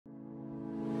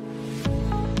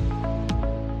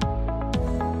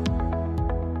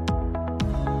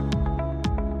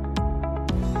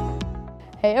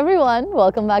Hey everyone,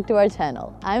 welcome back to our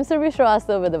channel. I'm Surbi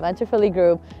Shrivastava with the Venture Philly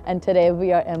Group, and today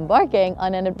we are embarking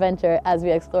on an adventure as we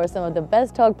explore some of the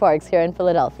best dog parks here in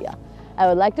Philadelphia. I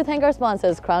would like to thank our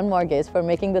sponsors, Crown Mortgage, for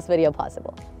making this video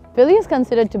possible. Philly is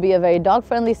considered to be a very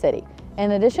dog-friendly city.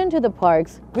 In addition to the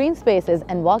parks, green spaces,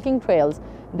 and walking trails,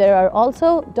 there are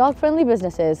also dog-friendly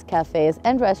businesses, cafes,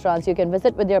 and restaurants you can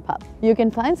visit with your pup. You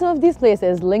can find some of these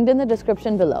places linked in the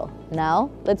description below. Now,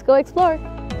 let's go explore.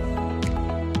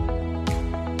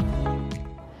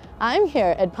 I'm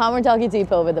here at Palmer Doggie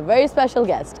Depot with a very special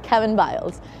guest, Kevin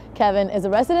Biles. Kevin is a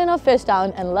resident of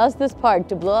Fishtown and loves this park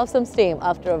to blow off some steam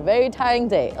after a very tiring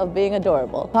day of being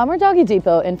adorable. Palmer Doggie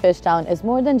Depot in Fishtown is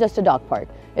more than just a dog park.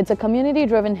 It's a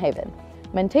community-driven haven.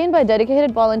 Maintained by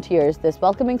dedicated volunteers, this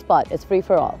welcoming spot is free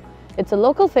for all. It's a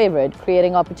local favorite,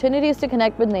 creating opportunities to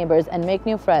connect with neighbors and make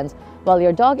new friends while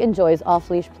your dog enjoys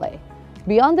off-leash play.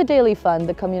 Beyond the daily fun,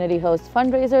 the community hosts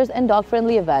fundraisers and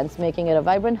dog-friendly events, making it a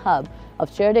vibrant hub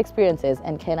of shared experiences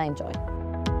and canine joy.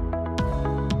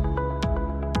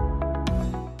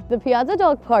 The Piazza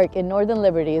Dog Park in Northern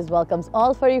Liberties welcomes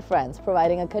all furry friends,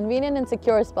 providing a convenient and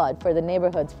secure spot for the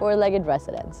neighborhood's four-legged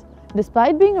residents.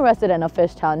 Despite being a resident of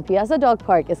Fishtown, Piazza Dog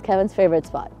Park is Kevin's favorite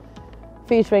spot.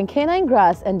 Featuring canine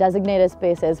grass and designated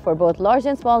spaces for both large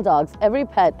and small dogs, every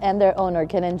pet and their owner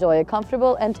can enjoy a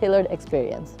comfortable and tailored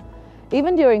experience.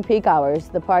 Even during peak hours,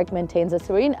 the park maintains a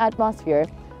serene atmosphere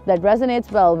that resonates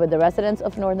well with the residents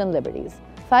of Northern Liberties.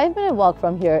 5-minute walk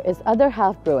from here is Other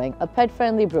Half Brewing, a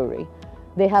pet-friendly brewery.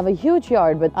 They have a huge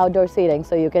yard with outdoor seating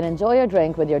so you can enjoy a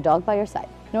drink with your dog by your side.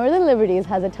 Northern Liberties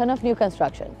has a ton of new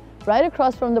construction. Right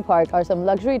across from the park are some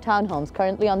luxury townhomes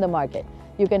currently on the market.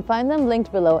 You can find them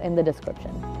linked below in the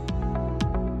description.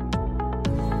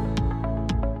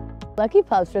 Lucky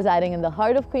pups residing in the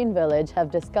heart of Queen Village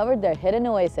have discovered their hidden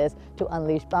oasis to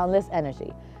unleash boundless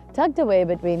energy. Tucked away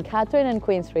between Catherine and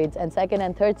Queen Streets and 2nd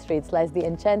and 3rd Streets lies the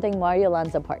enchanting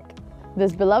Lanza Park.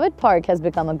 This beloved park has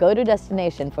become a go-to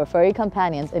destination for furry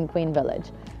companions in Queen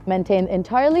Village. Maintained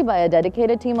entirely by a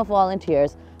dedicated team of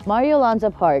volunteers, Lanza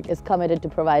Park is committed to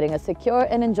providing a secure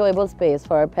and enjoyable space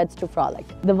for our pets to frolic.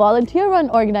 The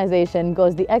volunteer-run organization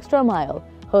goes the extra mile,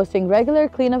 hosting regular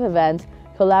cleanup events,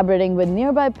 collaborating with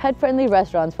nearby pet-friendly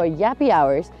restaurants for yappy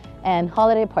hours and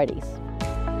holiday parties.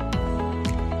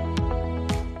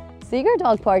 Seger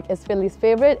Dog Park is Philly's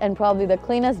favorite and probably the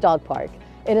cleanest dog park.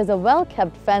 It is a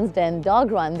well-kept, fenced-in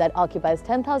dog run that occupies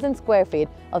 10,000 square feet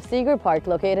of Seger Park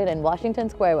located in Washington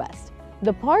Square West.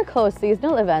 The park hosts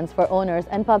seasonal events for owners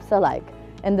and pups alike.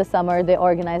 In the summer, they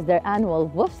organize their annual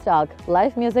Woofstock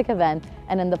live music event,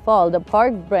 and in the fall, the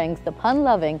park brings the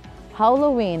pun-loving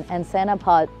Halloween and Santa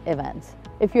Pot events.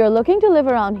 If you're looking to live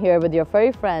around here with your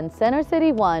furry friends, Center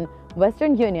City 1,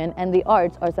 Western Union, and the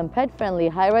Arts are some pet-friendly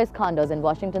high-rise condos in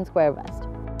Washington Square West.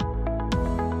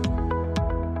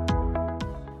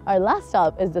 Our last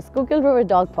stop is the Schuylkill River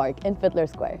Dog Park in Fiddler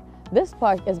Square. This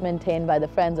park is maintained by the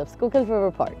Friends of Schuylkill River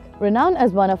Park. Renowned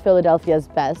as one of Philadelphia's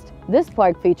best, this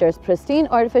park features pristine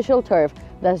artificial turf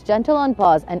that's gentle on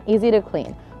paws and easy to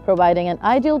clean, providing an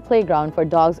ideal playground for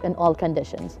dogs in all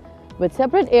conditions. With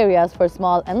separate areas for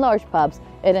small and large pups,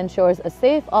 it ensures a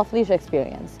safe off-leash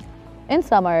experience. In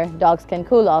summer, dogs can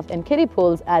cool off in kiddie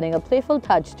pools, adding a playful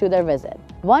touch to their visit.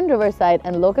 One Riverside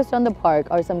and Locust on the Park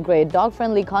are some great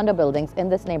dog-friendly condo buildings in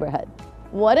this neighborhood.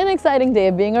 What an exciting day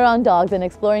being around dogs and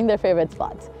exploring their favorite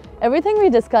spots. Everything we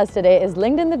discussed today is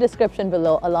linked in the description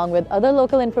below, along with other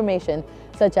local information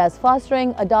such as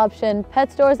fostering, adoption,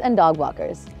 pet stores, and dog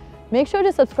walkers. Make sure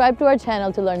to subscribe to our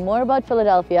channel to learn more about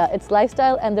Philadelphia, its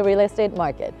lifestyle, and the real estate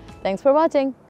market. Thanks for watching.